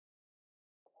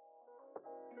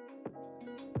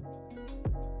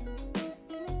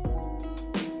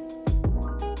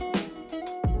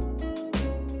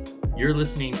You're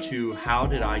listening to How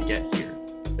Did I Get Here?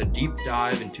 A deep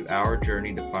dive into our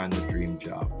journey to find the dream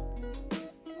job.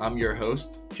 I'm your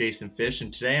host, Jason Fish,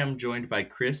 and today I'm joined by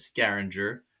Chris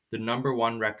Garinger, the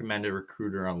 #1 recommended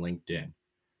recruiter on LinkedIn.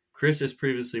 Chris has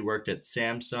previously worked at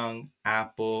Samsung,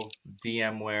 Apple,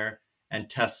 VMware, and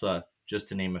Tesla, just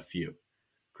to name a few.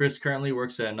 Chris currently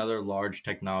works at another large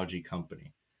technology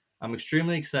company. I'm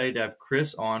extremely excited to have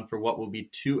Chris on for what will be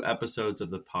 2 episodes of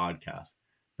the podcast.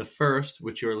 The first,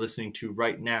 which you are listening to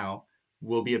right now,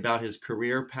 will be about his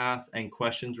career path and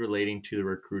questions relating to the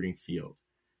recruiting field.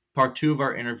 Part 2 of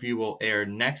our interview will air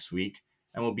next week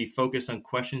and will be focused on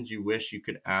questions you wish you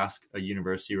could ask a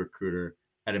university recruiter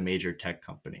at a major tech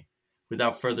company.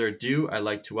 Without further ado, I'd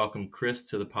like to welcome Chris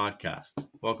to the podcast.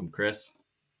 Welcome, Chris.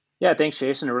 Yeah, thanks,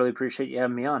 Jason. I really appreciate you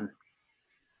having me on.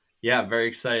 Yeah, very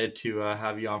excited to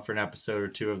have you on for an episode or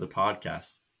 2 of the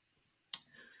podcast.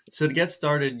 So to get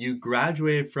started, you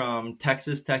graduated from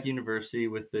Texas Tech University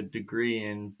with a degree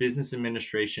in business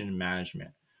administration and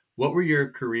management. What were your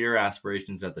career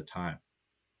aspirations at the time?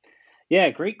 Yeah,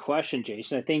 great question,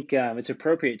 Jason. I think it's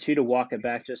appropriate, too, to walk it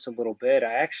back just a little bit.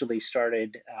 I actually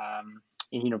started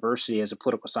in university as a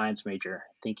political science major,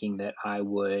 thinking that I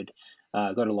would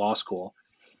go to law school.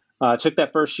 Took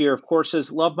that first year of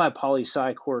courses, loved my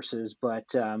poli-sci courses, but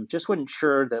just wasn't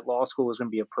sure that law school was going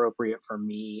to be appropriate for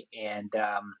me, and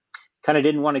kind of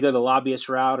didn't want to go the lobbyist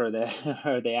route or the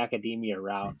or the academia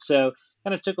route. So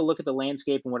kind of took a look at the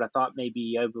landscape and what I thought may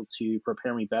be able to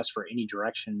prepare me best for any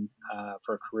direction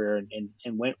for a career,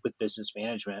 and went with business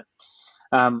management.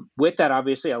 With that,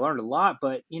 obviously, I learned a lot,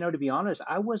 but to be honest,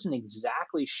 I wasn't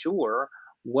exactly sure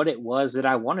what it was that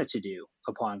I wanted to do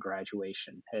upon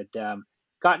graduation. Had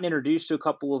gotten introduced to a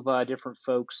couple of different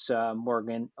folks,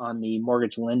 Morgan, on the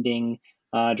mortgage lending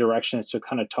direction, so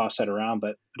kind of toss that around.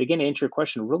 But again, to answer your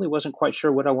question, really wasn't quite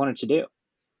sure what I wanted to do.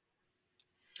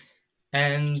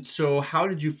 And so how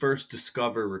did you first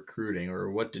discover recruiting,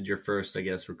 or what did your first,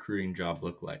 recruiting job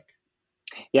look like?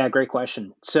 Yeah, great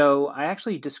question. So I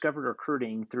actually discovered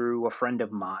recruiting through a friend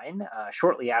of mine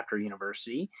shortly after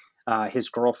university. His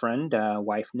girlfriend,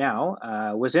 wife now,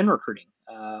 was in recruiting,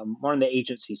 more on the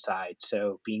agency side,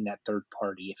 so being that third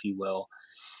party, if you will.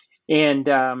 And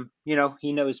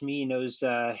he knows me, he knows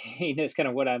he knows kind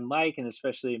of what I'm like, and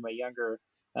especially in my younger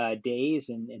days,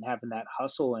 and having that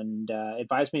hustle, and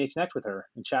advised me to connect with her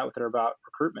and chat with her about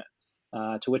recruitment.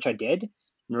 To which I did,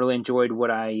 and really enjoyed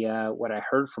what I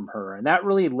heard from her, and that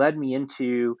really led me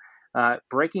into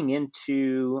breaking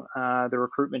into the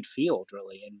recruitment field,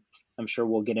 really. And I'm sure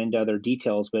we'll get into other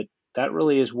details, but that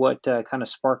really is what kind of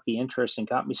sparked the interest and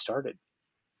got me started.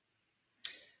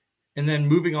 And then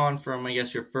moving on from,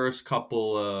 your first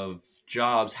couple of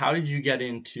jobs, how did you get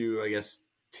into,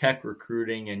 tech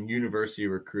recruiting and university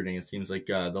recruiting? It seems like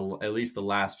at least the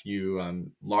last few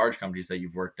large companies that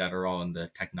you've worked at are all in the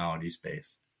technology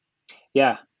space.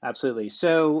 Yeah, absolutely.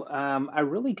 So I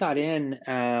really got in,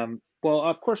 well,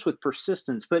 of course, with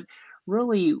persistence, but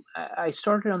really I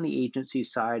started on the agency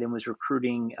side and was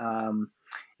recruiting,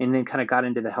 and then kind of got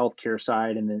into the healthcare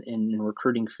side, and then in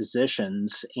recruiting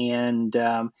physicians, and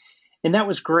that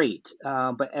was great.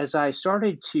 But as I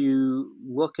started to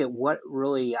look at what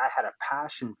really I had a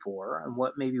passion for and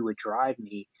what maybe would drive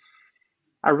me,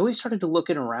 I really started to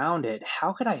looking around at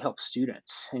how could I help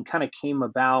students, and kind of came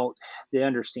about the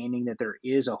understanding that there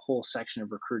is a whole section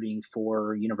of recruiting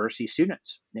for university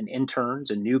students and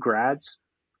interns and new grads,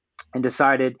 and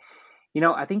decided,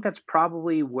 I think that's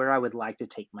probably where I would like to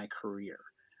take my career.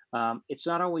 It's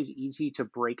not always easy to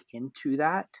break into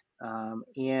that.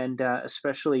 And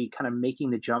especially kind of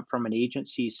making the jump from an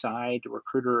agency side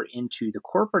recruiter into the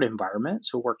corporate environment,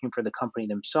 so working for the company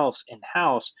themselves in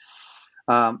house,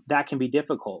 that can be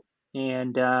difficult.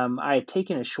 And I had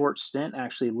taken a short stint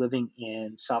actually living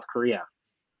in South Korea,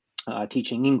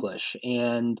 teaching English.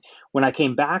 And when I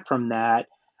came back from that,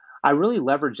 I really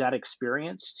leveraged that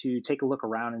experience to take a look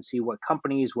around and see what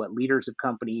companies, what leaders of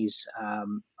companies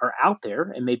are out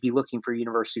there and maybe looking for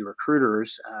university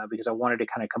recruiters, because I wanted to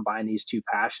kind of combine these two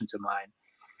passions of mine.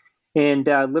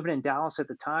 And living in Dallas at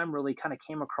the time, really kind of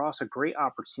came across a great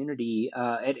opportunity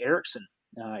at Ericsson.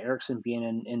 Ericsson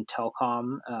being in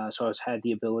telecom, so I was had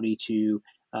the ability to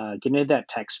get into that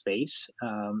tech space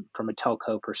from a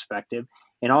telco perspective,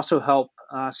 and also help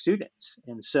students.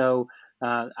 And so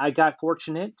I got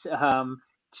fortunate to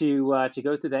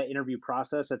go through that interview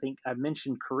process. I think I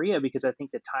mentioned Korea because I think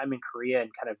the time in Korea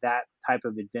and kind of that type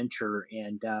of adventure,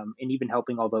 and even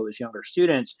helping, although it was younger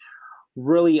students,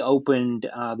 really opened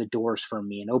the doors for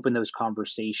me and opened those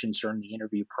conversations during the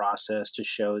interview process to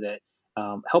show that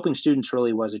helping students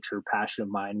really was a true passion of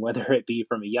mine, whether it be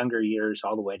from a younger years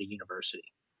all the way to university.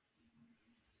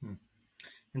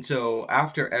 And so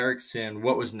after Ericsson,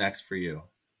 what was next for you?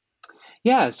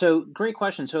 Yeah, so great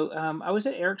question. So I was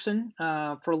at Ericsson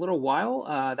for a little while.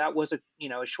 That was a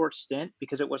short stint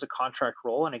because it was a contract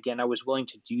role, and again, I was willing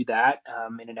to do that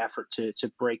in an effort to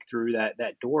break through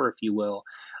that door, if you will.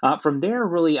 From there,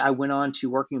 really, I went on to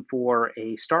working for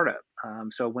a startup.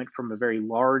 So I went from a very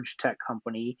large tech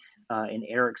company in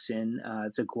Ericsson,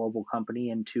 it's a global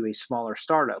company, into a smaller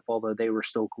startup, although they were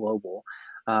still global.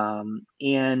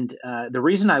 And the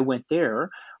reason I went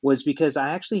there was because I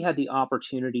actually had the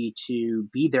opportunity to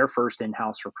be their first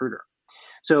in-house recruiter.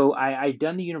 So I'd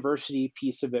done the university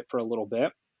piece of it for a little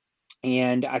bit,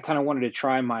 and I kind of wanted to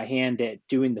try my hand at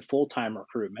doing the full-time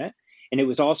recruitment. And it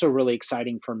was also really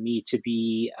exciting for me to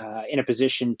be in a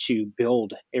position to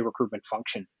build a recruitment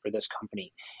function for this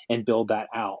company and build that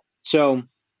out. So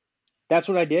that's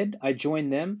what I did. I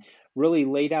joined them, really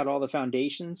laid out all the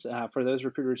foundations for those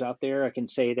recruiters out there. I can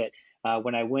say that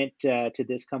when I went to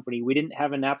this company, we didn't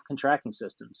have an applicant tracking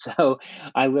system. So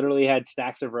I literally had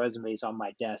stacks of resumes on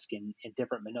my desk in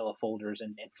different manila folders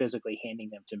and physically handing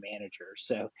them to managers.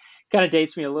 So kind of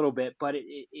dates me a little bit, but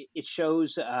it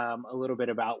shows a little bit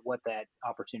about what that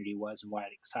opportunity was and why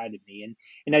it excited me.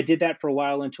 And I did that for a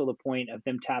while until the point of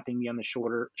them tapping me on the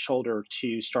shoulder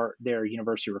to start their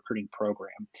university recruiting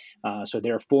program, so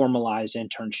their formalized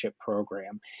internship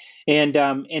program. And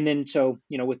then so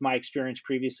with my experience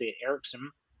previously at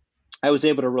Ericsson, I was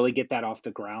able to really get that off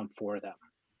the ground for them.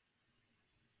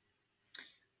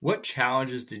 What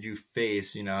challenges did you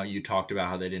face? You talked about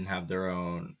how they didn't have their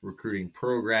own recruiting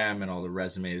program and all the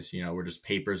resumes, were just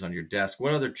papers on your desk.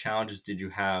 What other challenges did you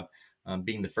have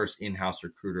being the first in-house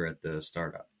recruiter at the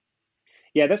startup?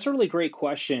 Yeah, that's a really great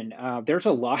question. There's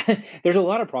a lot, there's a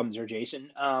lot of problems there,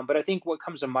 Jason. But I think what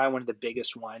comes to mind, one of the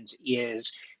biggest ones,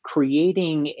 is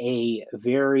creating a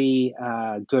very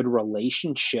good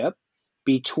relationship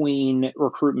between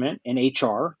recruitment and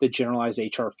HR, the generalized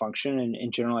HR function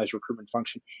and generalized recruitment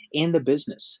function, and the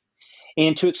business.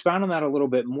 And to expound on that a little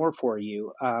bit more for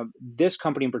you, this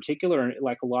company in particular,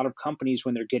 like a lot of companies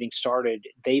when they're getting started,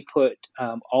 they put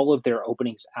all of their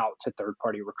openings out to third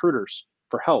party recruiters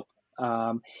for help.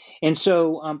 Um, and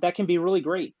so that can be really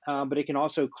great, but it can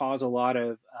also cause a lot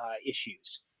of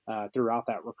issues throughout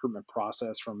that recruitment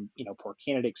process, from poor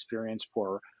candidate experience,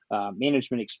 poor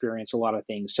management experience, a lot of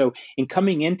things. So in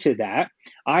coming into that,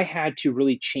 I had to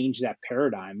really change that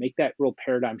paradigm, make that real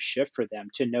paradigm shift for them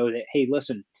to know that, hey,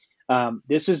 listen,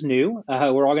 this is new.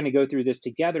 We're all going to go through this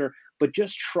together, but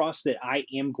just trust that I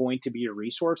am going to be a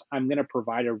resource. I'm going to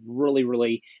provide a really,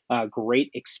 really great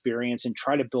experience and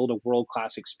try to build a world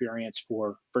class experience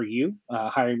for you,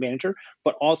 hiring manager,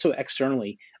 but also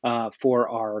externally for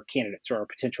our candidates or our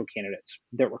potential candidates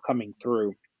that were coming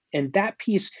through. And that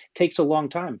piece takes a long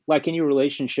time. Like any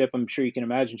relationship, I'm sure you can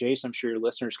imagine, Jason, I'm sure your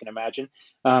listeners can imagine.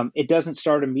 It doesn't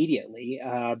start immediately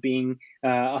being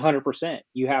 100%.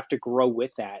 You have to grow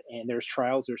with that. And there's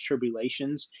trials, there's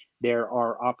tribulations, there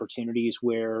are opportunities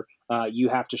where you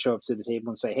have to show up to the table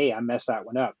and say, hey, I messed that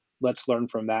one up. Let's learn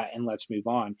from that and let's move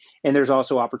on. And there's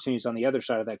also opportunities on the other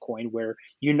side of that coin where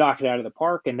you knock it out of the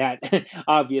park, and that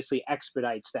obviously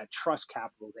expedites that trust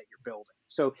capital that you're building.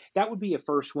 So that would be a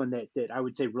first one that I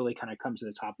would say really kind of comes to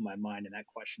the top of my mind in that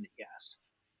question that you asked.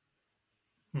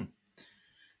 Hmm.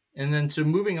 And then, so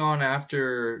moving on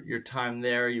after your time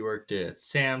there, you worked at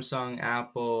Samsung,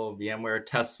 Apple, VMware,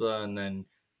 Tesla, and then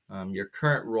your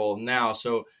current role now.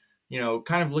 So,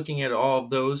 kind of looking at all of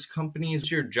those companies,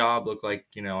 what's your job look like,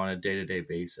 on a day-to-day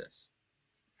basis?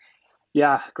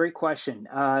 Yeah, great question.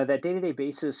 That day-to-day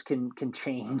basis can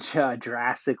change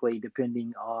drastically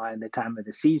depending on the time of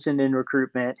the season in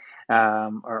recruitment,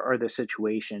 or the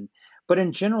situation. But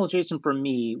in general, Jason, for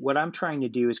me, what I'm trying to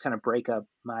do is kind of break up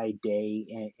my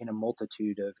day in a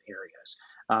multitude of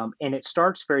areas, and it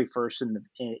starts very first in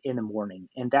the morning,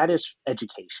 and that is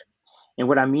education. And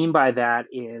what I mean by that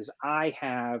is I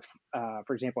have,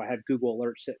 for example, I have Google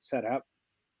Alerts set up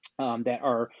that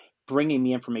are bringing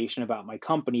me information about my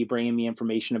company, bringing me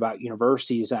information about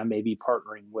universities I may be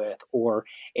partnering with, or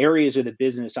areas of the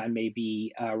business I may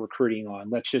be recruiting on.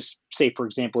 Let's just say, for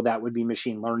example, that would be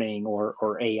machine learning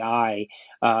or AI.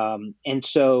 And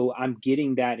so I'm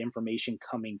getting that information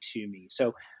coming to me.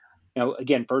 So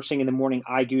again, first thing in the morning,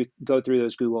 I do go through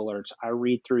those Google alerts. I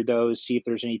read through those, see if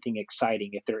there's anything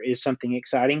exciting. If there is something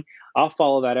exciting, I'll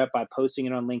follow that up by posting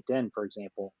it on LinkedIn, for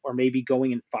example, or maybe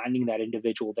going and finding that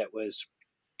individual that was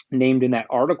named in that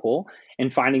article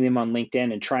and finding them on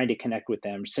LinkedIn and trying to connect with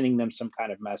them, sending them some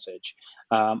kind of message.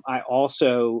 I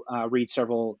also read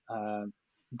several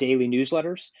daily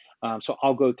newsletters. So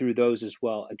I'll go through those as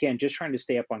well. Again, just trying to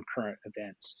stay up on current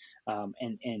events,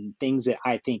 and things that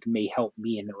I think may help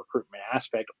me in the recruitment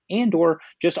aspect, and or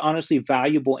just honestly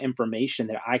valuable information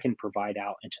that I can provide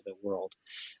out into the world.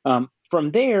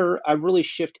 From there, I really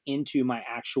shift into my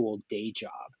actual day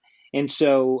job. And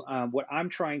so, what I'm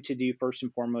trying to do first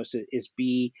and foremost is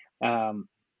be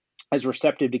as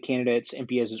receptive to candidates and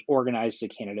be as organized to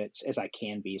candidates as I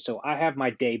can be. So I have my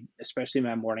day, especially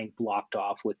my morning, blocked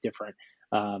off with different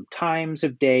times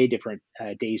of day, different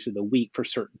days of the week for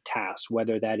certain tasks.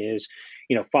 Whether that is,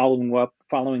 following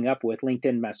up with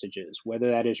LinkedIn messages,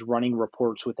 whether that is running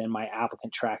reports within my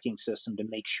applicant tracking system to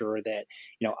make sure that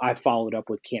I followed up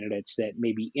with candidates that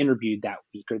maybe interviewed that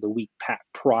week or the week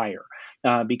prior.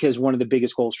 Because one of the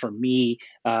biggest goals for me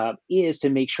is to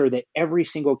make sure that every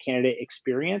single candidate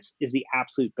experience is the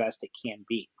absolute best it can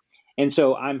be. And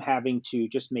so I'm having to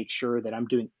just make sure that I'm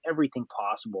doing everything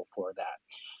possible for that.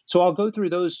 So I'll go through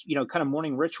those, kind of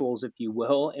morning rituals, if you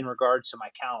will, in regards to my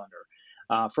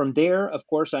calendar. From there, of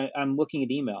course, I'm looking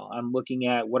at email. I'm looking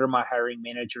at what are my hiring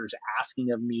managers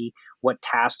asking of me? What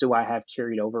tasks do I have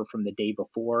carried over from the day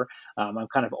before? I'm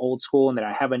kind of old school in that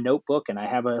I have a notebook and I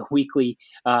have a weekly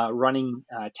running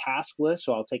task list.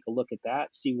 So I'll take a look at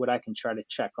that, see what I can try to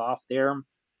check off there,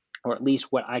 or at least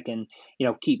what I can,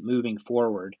 keep moving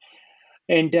forward.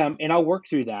 And I'll work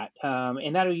through that,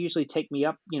 and that'll usually take me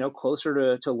up,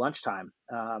 closer to lunchtime.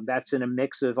 That's in a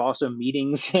mix of also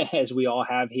meetings, as we all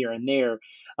have here and there.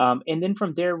 And then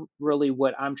from there, really,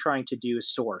 what I'm trying to do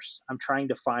is source. I'm trying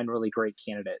to find really great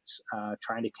candidates,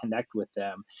 trying to connect with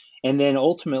them, and then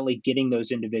ultimately getting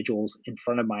those individuals in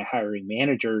front of my hiring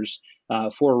managers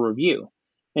for a review.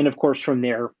 And of course, from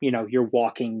there, you're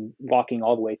walking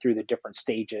all the way through the different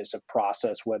stages of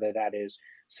process, whether that is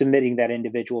submitting that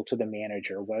individual to the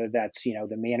manager, whether that's,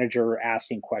 the manager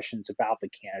asking questions about the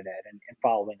candidate and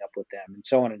following up with them, and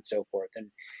so on and so forth.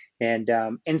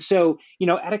 And so,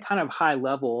 at a kind of high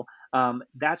level,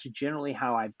 that's generally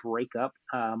how I break up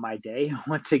my day.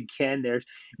 Once again, there's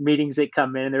meetings that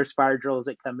come in, there's fire drills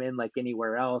that come in like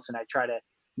anywhere else, and I try to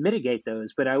mitigate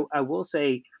those. But I will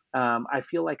say, I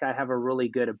feel like I have a really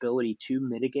good ability to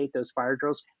mitigate those fire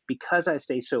drills because I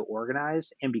stay so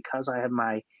organized, and because I have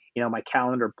my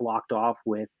calendar blocked off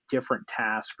with different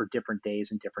tasks for different days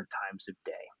and different times of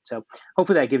day. So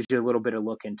hopefully that gives you a little bit of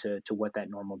look into what that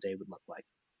normal day would look like.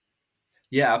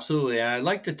 Yeah, absolutely. And I'd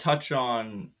like to touch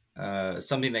on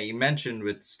something that you mentioned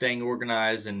with staying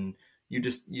organized. And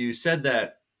you said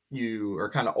that you are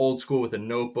kind of old school with a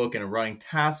notebook and a running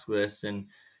task list. And,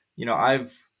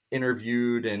 I've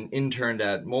interviewed and interned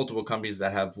at multiple companies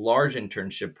that have large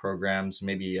internship programs,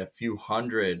 maybe a few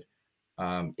hundred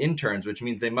interns, which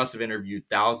means they must have interviewed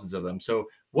thousands of them. So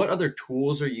what other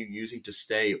tools are you using to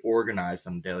stay organized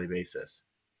on a daily basis?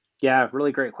 Yeah,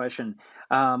 really great question.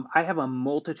 I have a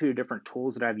multitude of different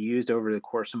tools that I've used over the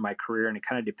course of my career, and it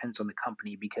kind of depends on the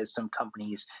company because some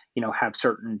companies, have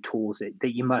certain tools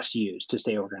that you must use to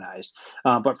stay organized.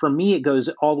 But for me, it goes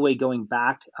all the way going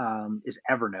back is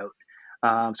Evernote.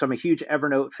 So I'm a huge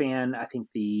Evernote fan. I think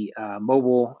the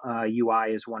mobile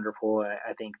UI is wonderful.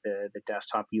 I think the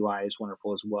desktop UI is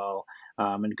wonderful as well,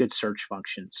 and good search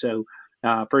function. So,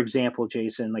 for example,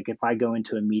 Jason, like if I go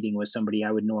into a meeting with somebody,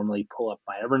 I would normally pull up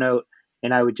my Evernote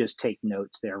and I would just take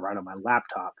notes there right on my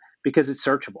laptop because it's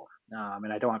searchable,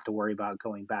 and I don't have to worry about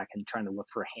going back and trying to look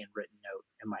for a handwritten note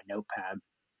in my notepad.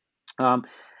 Um,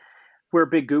 we're a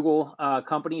big Google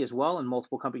company as well, and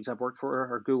multiple companies I've worked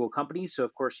for are Google companies. So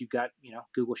of course you've got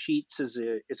Google Sheets is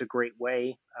a great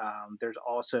way. There's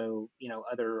also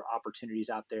other opportunities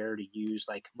out there to use,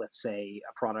 like let's say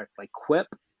a product like Quip,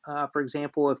 for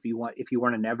example. If you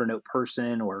weren't an Evernote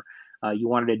person, or you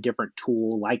wanted a different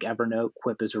tool like Evernote,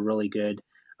 Quip is a really good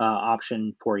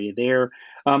option for you there.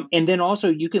 And then also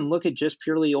you can look at just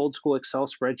purely old school Excel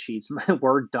spreadsheets,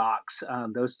 Word docs,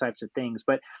 those types of things.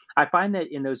 But I find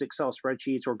that in those Excel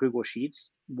spreadsheets or Google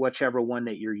Sheets, whichever one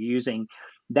that you're using,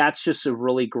 that's just a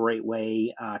really great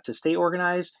way to stay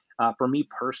organized. For me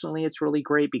personally, it's really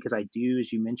great because I do,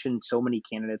 as you mentioned, so many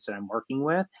candidates that I'm working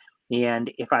with.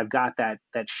 And if I've got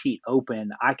that sheet open,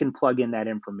 I can plug in that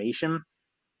information.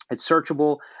 It's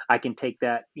searchable. I can take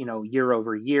that, year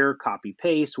over year, copy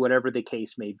paste, whatever the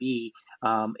case may be.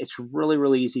 It's really,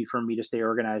 really easy for me to stay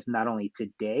organized, not only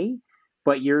today,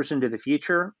 but years into the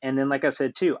future. And then, like I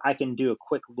said, too, I can do a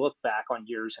quick look back on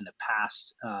years in the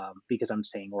past, because I'm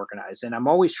staying organized. And I'm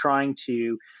always trying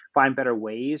to find better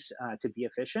ways to be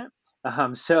efficient.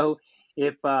 So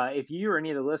if you or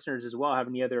any of the listeners as well have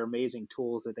any other amazing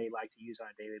tools that they like to use on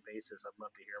a daily basis, I'd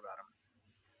love to hear about them.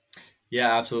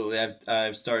 Yeah, absolutely.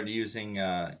 I've started using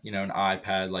an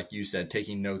iPad, like you said,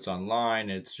 taking notes online.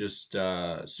 It's just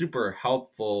super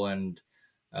helpful and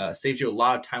saves you a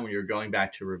lot of time when you're going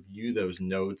back to review those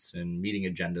notes and meeting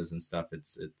agendas and stuff.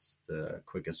 It's the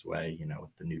quickest way,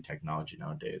 with the new technology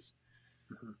nowadays.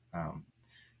 Mhm. Um,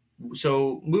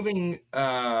 so moving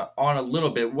on a little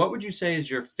bit, what would you say is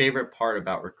your favorite part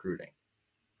about recruiting?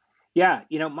 Yeah,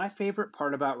 my favorite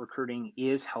part about recruiting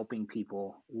is helping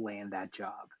people land that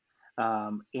job.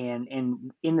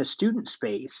 And in the student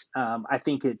space, I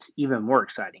think it's even more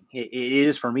exciting. It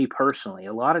is for me personally.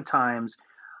 A lot of times,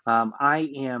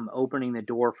 I am opening the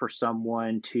door for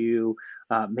someone to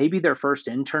maybe their first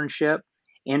internship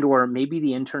and or maybe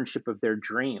the internship of their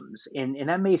dreams. And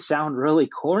that may sound really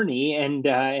corny, and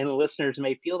the listeners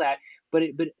may feel that, but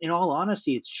in all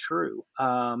honesty, it's true.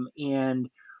 And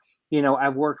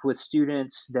I've worked with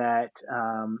students that,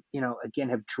 again,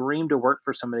 have dreamed to work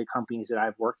for some of the companies that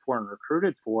I've worked for and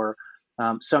recruited for.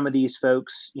 Some of these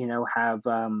folks, have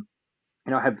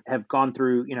gone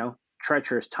through,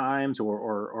 treacherous times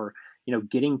or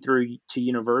getting through to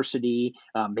university,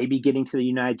 maybe getting to the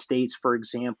United States, for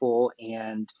example.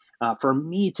 And for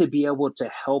me to be able to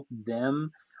help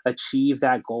them achieve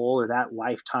that goal or that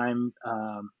lifetime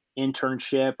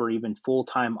internship or even full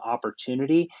time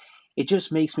opportunity, it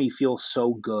just makes me feel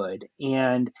so good.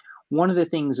 And one of the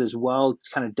things as well, to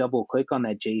kind of double click on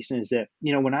that, Jason, is that,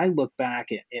 when I look back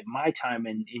at my time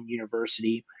in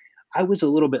university, I was a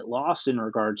little bit lost in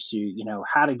regards to,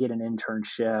 how to get an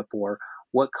internship or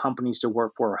what companies to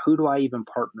work for, or who do I even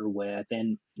partner with,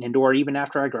 and or even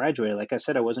after I graduated, like I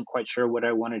said, I wasn't quite sure what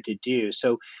I wanted to do.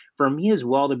 So for me as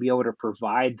well to be able to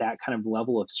provide that kind of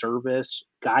level of service,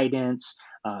 guidance,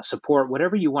 support,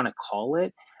 whatever you want to call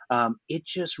it, it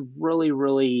just really,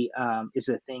 really is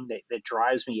a thing that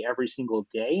drives me every single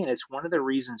day, and it's one of the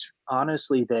reasons,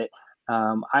 honestly, that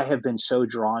I have been so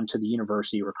drawn to the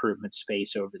university recruitment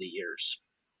space over the years.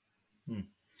 Hmm.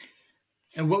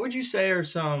 And what would you say are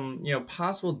some,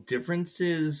 possible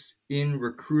differences in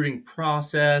recruiting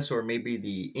process or maybe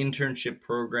the internship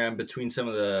program between some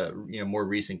of the, more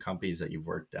recent companies that you've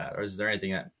worked at? Or is there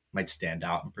anything that might stand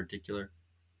out in particular?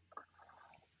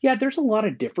 Yeah, there's a lot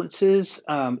of differences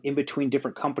in between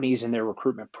different companies and their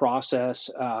recruitment process.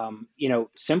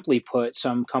 Simply put,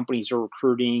 some companies are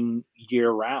recruiting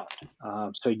year round.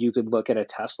 So you could look at a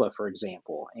Tesla, for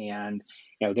example, and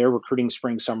they're recruiting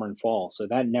spring, summer, and fall. So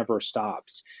that never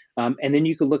stops. And then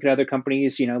you could look at other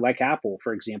companies, like Apple,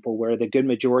 for example, where the good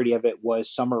majority of it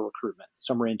was summer recruitment,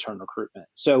 summer intern recruitment.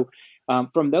 So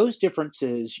from those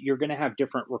differences, you're going to have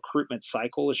different recruitment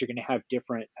cycles. You're going to have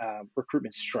different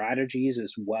recruitment strategies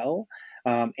as well,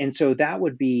 and so that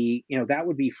would be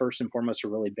first and foremost a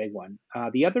really big one.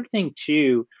 The other thing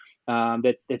too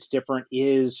that's different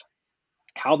is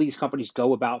how these companies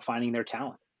go about finding their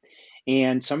talent.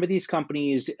 And some of these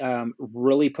companies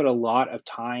really put a lot of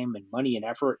time and money and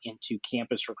effort into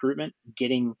campus recruitment,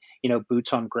 getting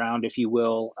boots on ground, if you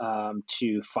will,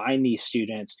 to find these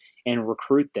students and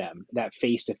recruit them. That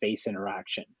face-to-face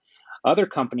interaction. Other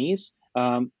companies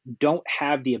don't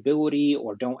have the ability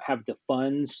or don't have the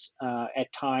funds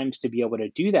at times to be able to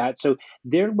do that. So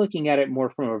they're looking at it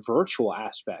more from a virtual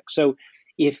aspect. So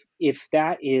if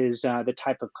that is the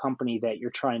type of company that you're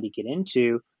trying to get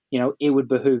into, it would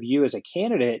behoove you as a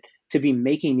candidate to be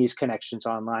making these connections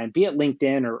online, be it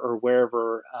LinkedIn or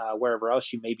wherever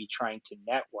else you may be trying to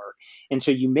network. And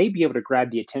so you may be able to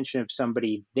grab the attention of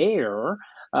somebody there,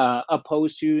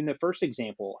 opposed to in the first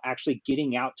example, actually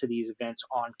getting out to these events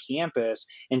on campus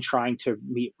and trying to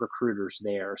meet recruiters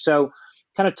there. So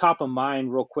kind of top of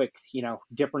mind real quick,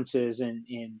 differences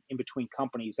in between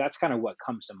companies. That's kind of what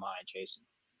comes to mind, Jason.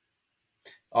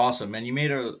 Awesome. And you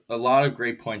made a lot of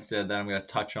great points there that I'm going to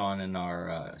touch on in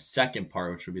our second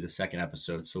part, which will be the second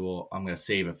episode. So I'm going to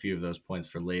save a few of those points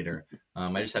for later.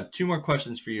 I just have two more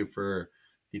questions for you for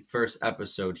the first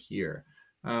episode here.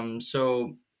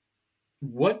 So,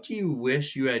 what do you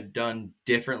wish you had done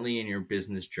differently in your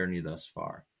business journey thus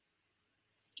far?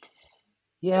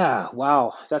 Yeah,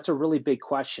 wow, that's a really big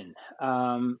question.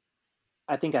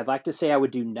 I think I'd like to say I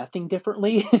would do nothing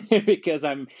differently because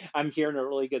I'm here in a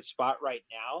really good spot right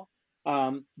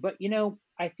now. But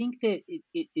I think that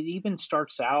it even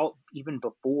starts out even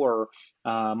before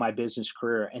my business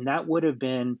career, and that would have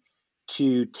been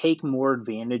to take more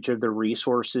advantage of the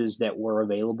resources that were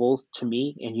available to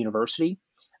me in university.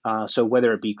 So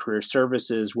whether it be career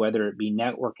services, whether it be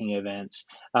networking events,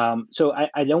 so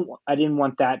I didn't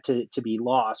want that to be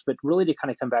lost. But really, to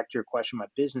kind of come back to your question, my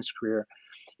business career,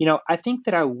 I think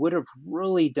that I would have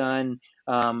really done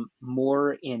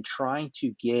more in trying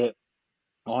to get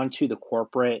onto the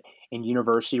corporate and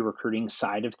university recruiting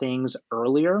side of things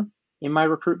earlier in my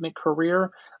recruitment career.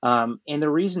 And the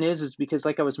reason is because,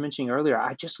 like I was mentioning earlier,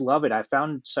 I just love it. I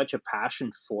found such a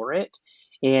passion for it.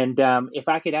 And if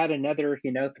I could add another,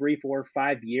 3, 4,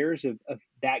 5 years of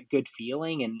that good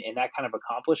feeling and that kind of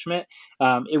accomplishment,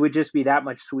 it would just be that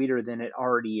much sweeter than it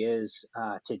already is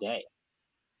today.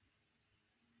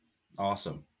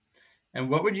 Awesome. And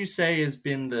what would you say has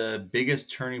been the biggest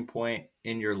turning point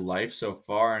in your life so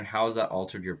far, and how has that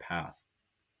altered your path?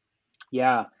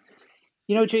 Yeah.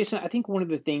 Jason, I think one of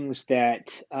the things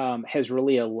that has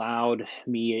really allowed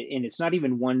me, and it's not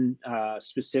even one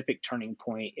specific turning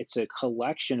point, it's a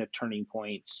collection of turning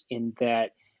points in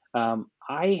that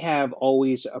I have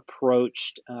always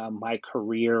approached my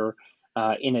career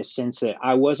in a sense that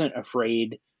I wasn't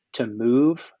afraid to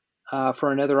move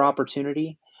for another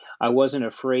opportunity. I wasn't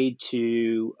afraid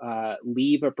to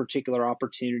leave a particular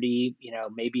opportunity,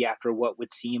 maybe after what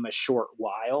would seem a short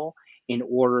while in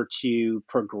order to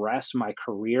progress my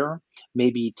career,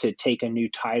 maybe to take a new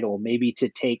title, maybe to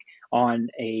take on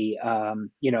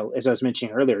as I was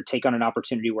mentioning earlier, take on an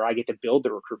opportunity where I get to build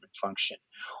the recruitment function,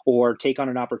 or take on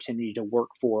an opportunity to work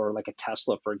for like a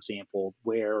Tesla, for example,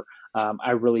 where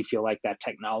I really feel like that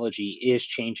technology is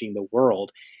changing the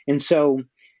world. And so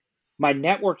my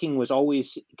networking was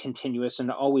always continuous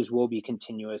and always will be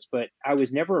continuous, but I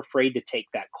was never afraid to take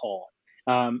that call.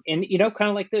 And kind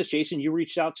of like this, Jason, you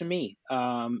reached out to me,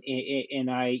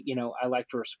 and I like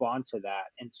to respond to that.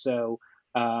 And so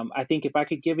I think if I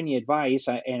could give any advice,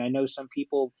 and I know some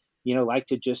people, like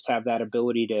to just have that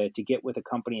ability to get with a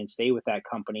company and stay with that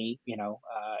company,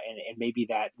 and maybe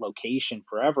that location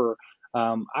forever.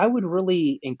 I would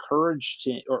really encourage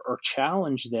or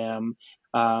challenge them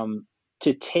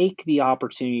to take the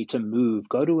opportunity to move,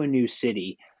 go to a new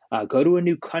city, go to a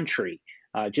new country,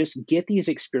 just get these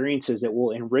experiences that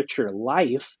will enrich your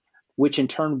life, which in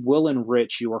turn will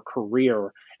enrich your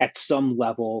career at some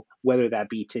level, whether that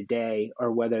be today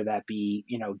or whether that be,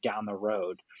 down the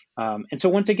road. And so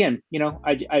once again,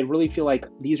 I really feel like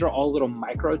these are all little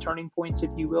micro turning points,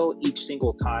 if you will, each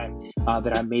single time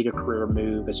that I made a career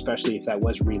move, especially if that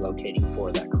was relocating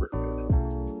for that career move.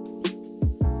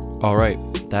 All right,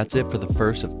 that's it for the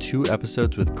first of 2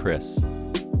 episodes with Chris.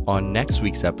 On next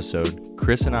week's episode,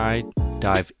 Chris and I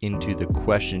dive into the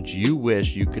questions you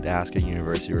wish you could ask a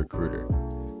university recruiter.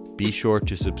 Be sure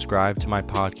to subscribe to my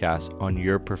podcast on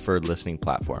your preferred listening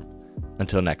platform.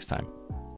 Until next time.